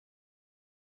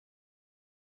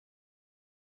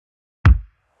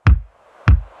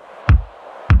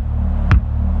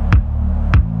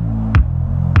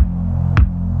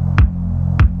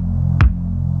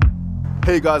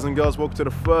Hey guys and girls, welcome to the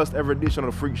first ever edition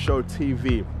of the Freak Show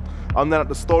TV. I'm then at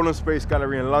the Stolen Space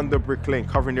Gallery in London, Brick Lane,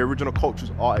 covering the Original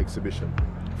Cultures art exhibition.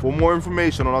 For more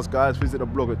information on us guys, visit the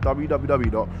blog at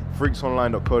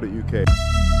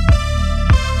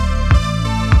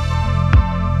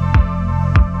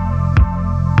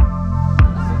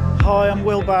www.freaksonline.co.uk. Hi, I'm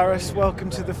Will Barris, welcome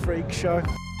to the Freak Show.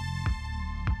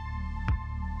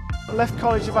 I left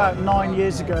college about 9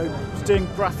 years ago, was doing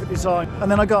graphic design, and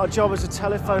then I got a job as a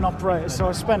telephone operator, so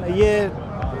I spent a year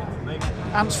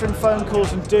answering phone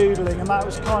calls and doodling, and that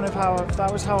was kind of how I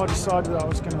decided that I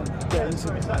was going to get into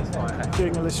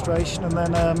doing illustration. And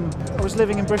then I was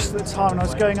living in Bristol at the time, and I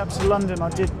was going up to London. I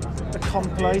did a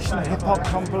compilation, a hip-hop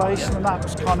compilation, and that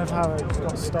was kind of how it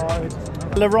got started.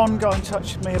 LeRon got in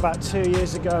touch with me about 2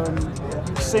 years ago, and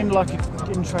it seemed like an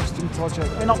interesting project.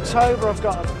 In October I've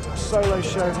got a solo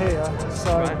show here,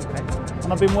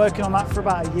 and I've been working on that for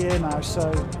about a year now, so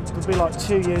it'll be like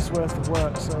 2 years worth of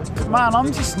work. So, man,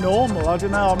 I'm just normal. I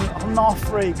don't know. I'm not a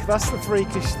freak. That's the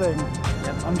freakish thing.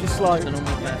 Yep. I'm just like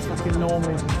fucking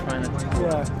normal.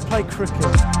 Yeah, play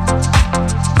cricket.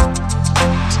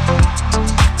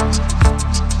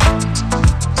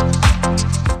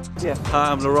 Yeah. Hi,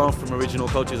 I'm Laurent from Original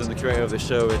Cultures and the curator of the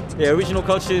show. Yeah, Original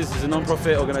Cultures is a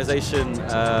non-profit organisation,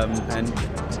 and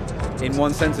in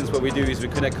one sentence what we do is we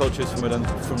connect cultures from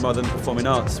modern performing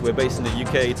arts. We're based in the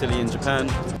UK, Italy and Japan.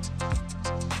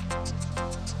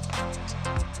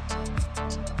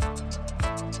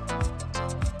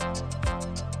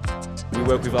 We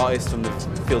work with artists from the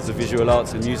fields of visual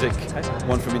arts and music,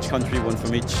 one from each country, one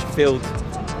from each field.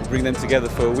 We bring them together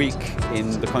for a week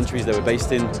in the countries that we're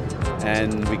based in,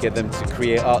 and we get them to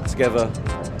create art together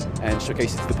and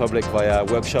showcase it to the public via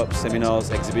workshops, seminars,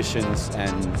 exhibitions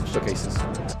and showcases.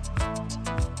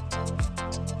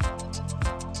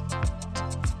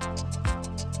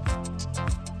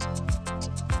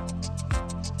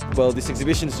 Well, this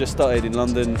exhibition's just started in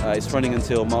London. It's running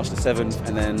until March the 7th,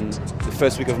 and then the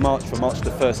first week of March, from March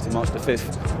the 1st to March the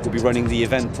 5th, we'll be running the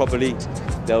event properly.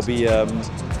 There'll be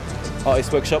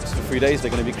artist workshops for 3 days.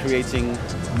 They're going to be creating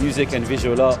music and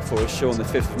visual art for a show on the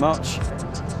 5th of March,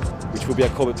 which will be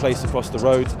at Corbett Place across the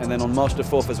road. And then on March the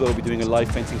 4th as well, we'll be doing a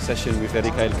live painting session with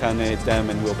Erika Elkane, Dam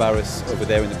and Will Barris over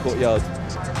there in the courtyard.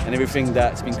 And everything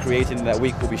that's been created in that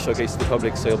week will be showcased to the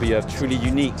public, so it'll be a truly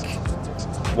unique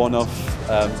one-off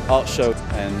art show,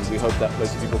 and we hope that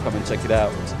loads of people come and check it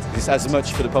out. It's as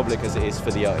much for the public as it is for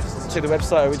the artists. Check the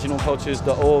website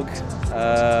originalcultures.org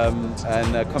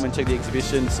and come and check the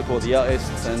exhibition, support the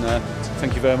artists, and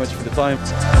thank you very much for the time.